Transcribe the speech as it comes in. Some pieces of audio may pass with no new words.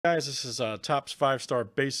Guys, this is Topps 5-Star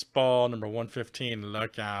Baseball number 115.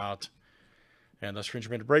 Look out. And the screen's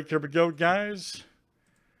ready to break. Here we go, guys.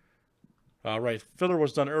 All right, filler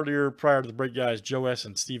was done earlier prior to the break, guys. Joe S.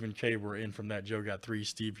 and Stephen K. were in from that. Joe got 3,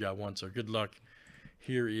 Steve got 1, so good luck.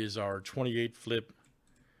 Here is our 28 flip.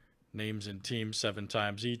 Names and teams 7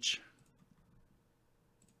 times each.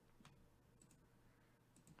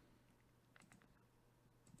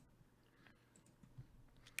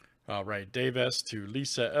 All right, Dave S. to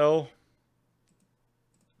Lisa L.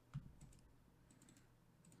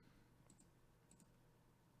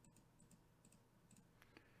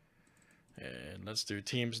 And let's do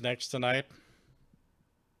teams next tonight.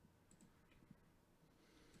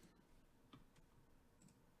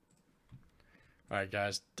 All right,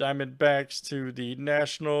 guys. Diamondbacks to the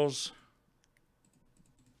Nationals.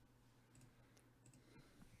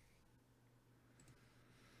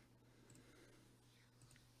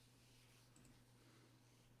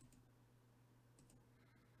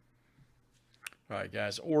 All right,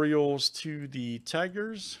 guys. Orioles to the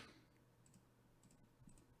Tigers.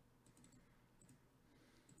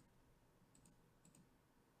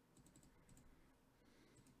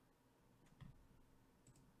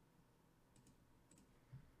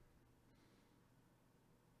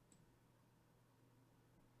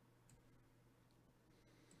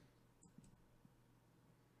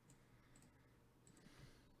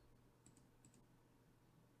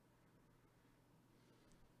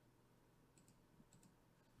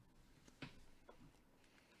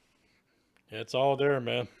 It's all there,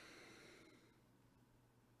 man.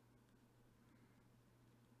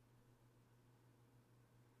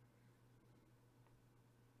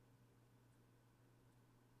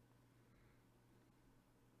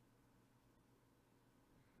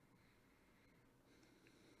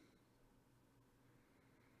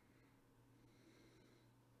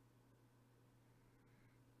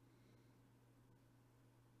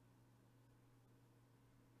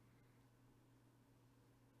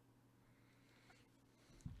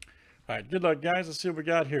 All right, good luck, guys. Let's see what we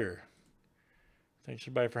got here. Thanks,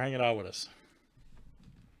 everybody, for hanging out with us.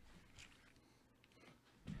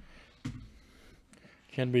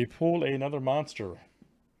 Can we pull another monster?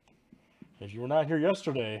 If you were not here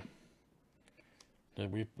yesterday,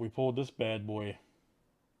 then we pulled this bad boy.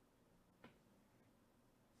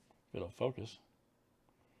 It'll focus.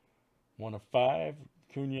 1 of 5.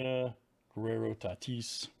 Cunha, Guerrero,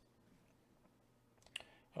 Tatis.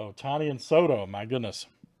 Oh, Tani and Soto. My goodness.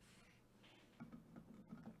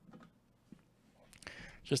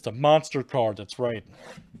 Just a monster card, that's right.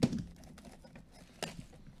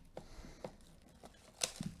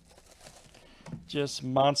 Just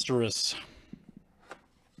monstrous.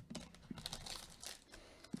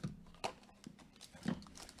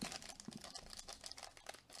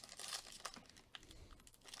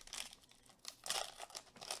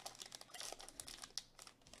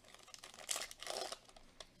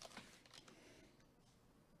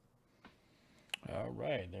 All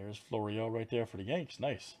right, there's Florio right there for the Yanks.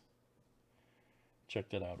 Nice. Check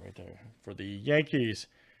that out right there for the Yankees.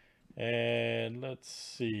 And let's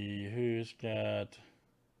see who's got.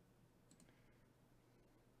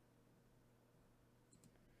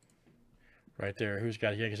 Right there, who's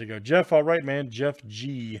got Yankees? I go, Jeff. All right, man. Jeff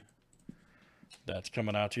G. That's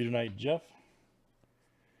coming out to you tonight, Jeff.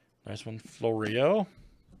 Nice one, Florio.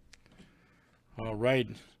 All right.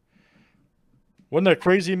 Wasn't that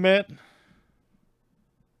crazy, Matt?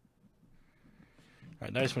 All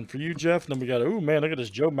right, nice one for you, Jeff. And then we got, oh, man, look at this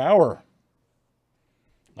Joe Mauer.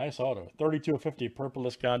 Nice auto. 32/50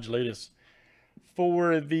 Purpleus Gondolatus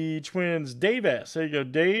for the Twins. Dave S. There you go,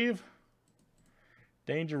 Dave.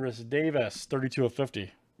 Dangerous Dave S. 32/50.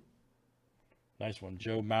 Nice one,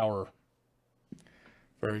 Joe Mauer.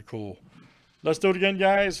 Very cool. Let's do it again,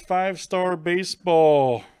 guys. 5-Star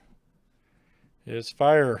Baseball. It's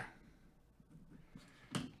fire.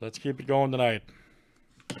 Let's keep it going tonight.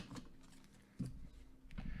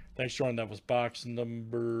 Thanks, Jordan. That was box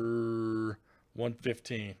number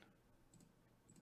 115.